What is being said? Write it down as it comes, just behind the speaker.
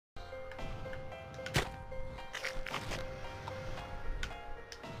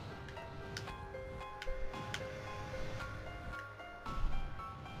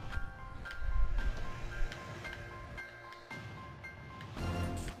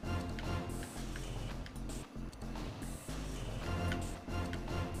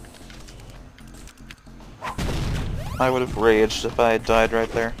I would have raged if I had died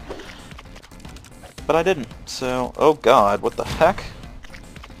right there. But I didn't, so... Oh god, what the heck?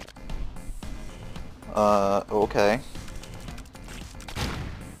 Okay.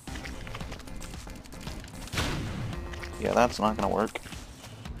 Yeah, that's not gonna work.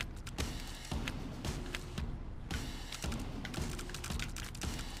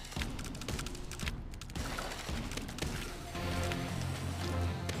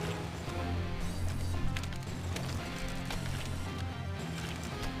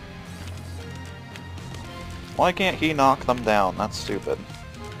 Why can't he knock them down? That's stupid.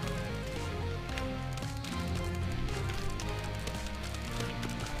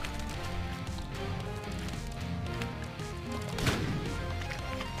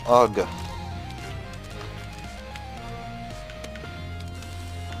 Ugh.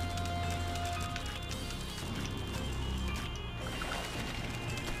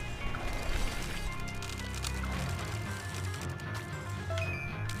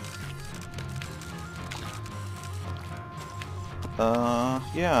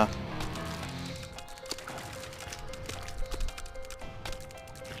 Yeah.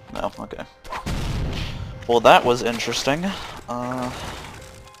 No, okay. Well, that was interesting.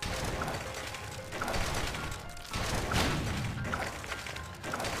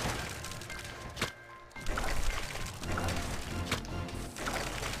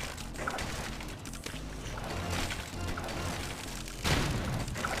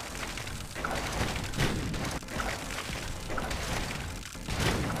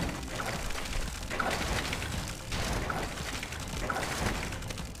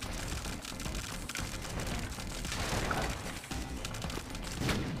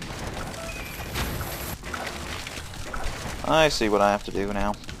 I see what I have to do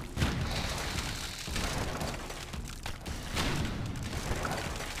now.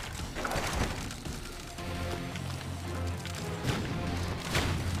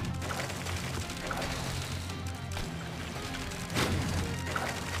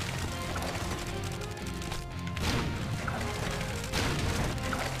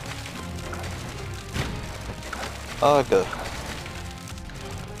 Ugh.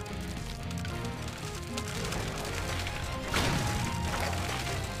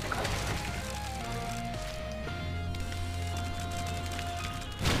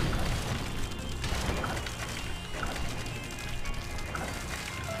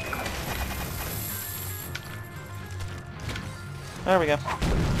 There we go.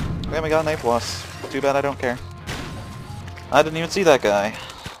 And we got an A+. Too bad I don't care. I didn't even see that guy.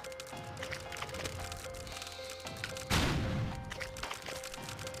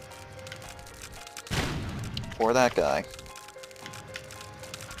 Or that guy.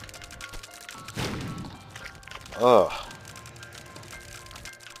 Ugh.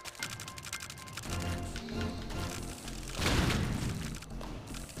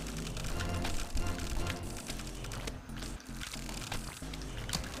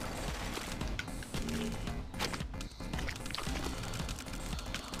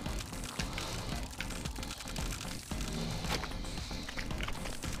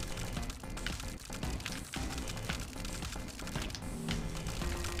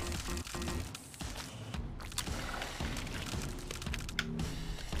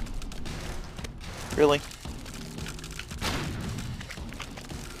 Really?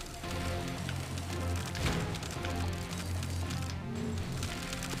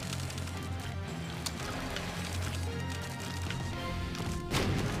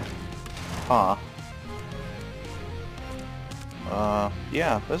 Huh.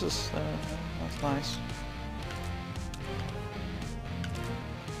 Yeah, this is, that's nice.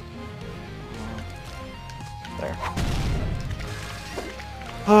 There.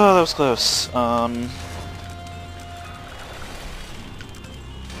 Oh, that was close.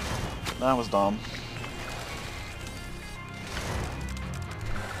 That was dumb.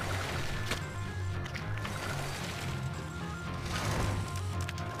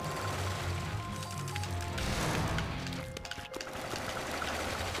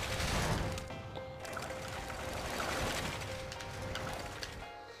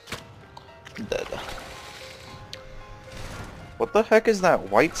 Dead. What the heck is that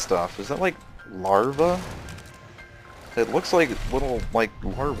white stuff? Is that like larva? It looks like little, like,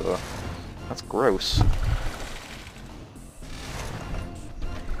 larva. That's gross.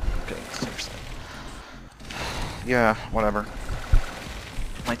 Okay, seriously. Yeah, whatever.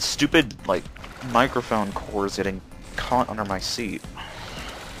 My stupid, like, microphone cord is getting caught under my seat.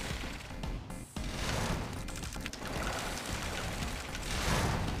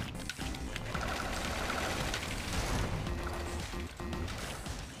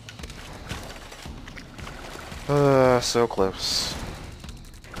 So close.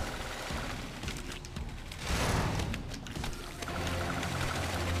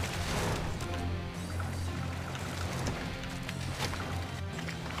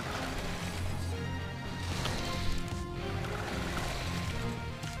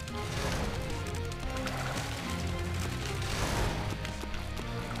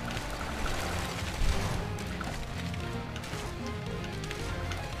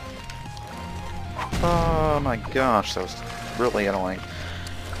 Oh my gosh, that was really annoying.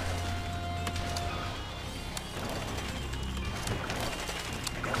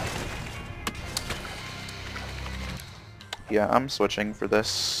 Yeah, I'm switching for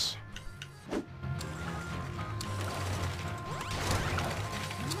this.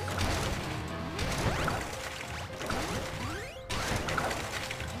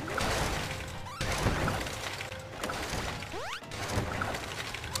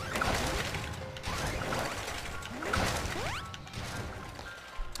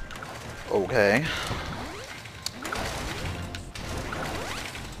 Okay.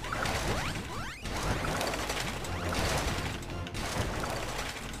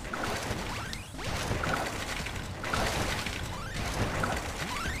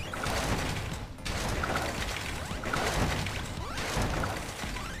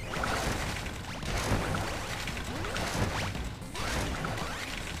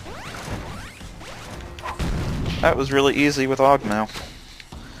 That was really easy with Ogmo.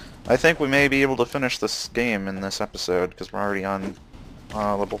 I think we may be able to finish this game in this episode, because we're already on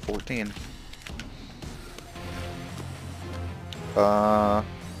level 14.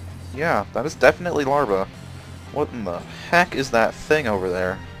 Yeah, that is definitely larva. What in the heck is that thing over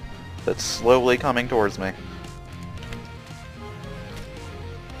there that's slowly coming towards me?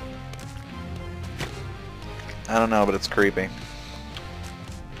 I don't know, but it's creepy.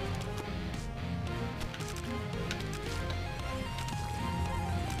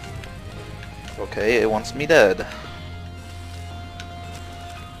 Okay, it wants me dead.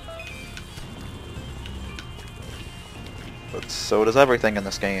 But so does everything in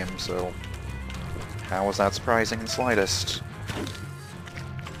this game, so how is that surprising in the slightest?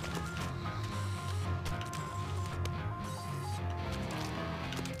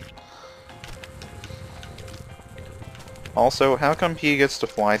 Also, how come he gets to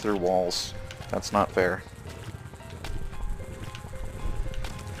fly through walls? That's not fair.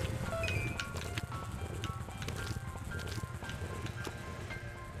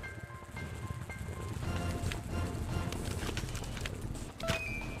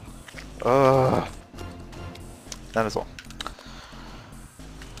 That is all.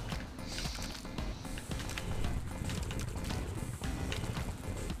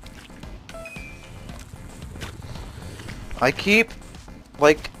 I keep,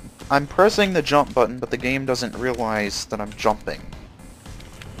 like, I'm pressing the jump button, but the game doesn't realize that I'm jumping.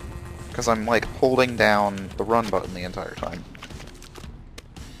 Because I'm, like, holding down the run button the entire time.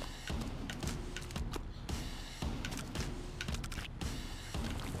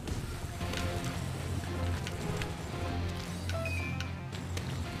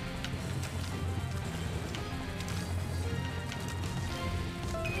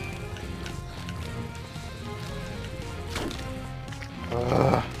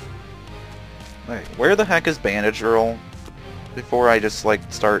 Wait, where the heck is Bandage Earl? Before I just, like,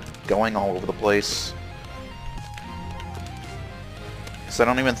 start going all over the place. Because I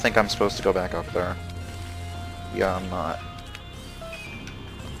don't even think I'm supposed to go back up there. Yeah, I'm not.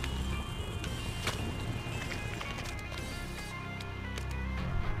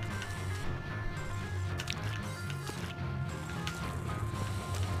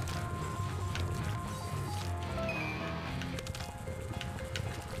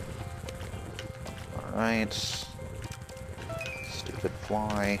 Alright. Stupid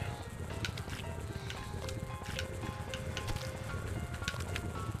fly.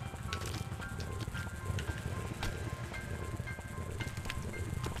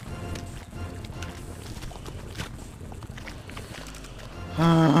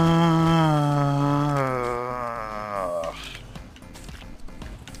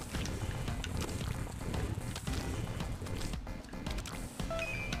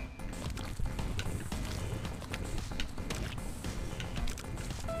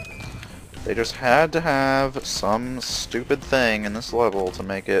 They just had to have some stupid thing in this level to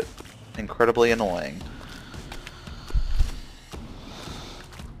make it incredibly annoying.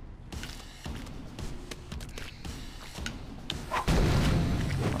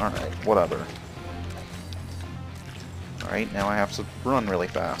 Alright, whatever. Alright, now I have to run really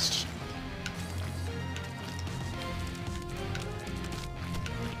fast.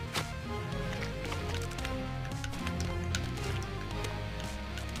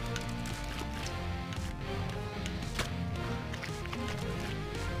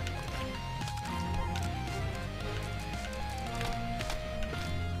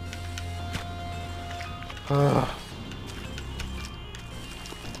 Ugh.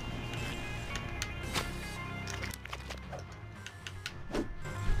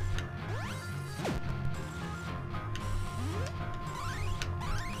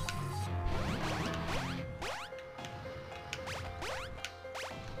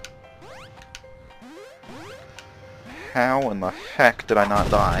 How in the heck did I not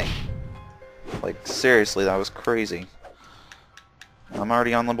die? Like, seriously, that was crazy. I'm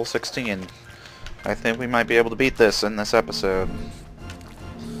already on level 16. I think we might be able to beat this in this episode.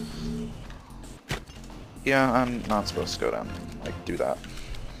 Yeah, I'm not supposed to go down. Like, do that.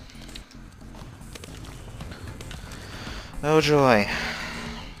 Oh joy.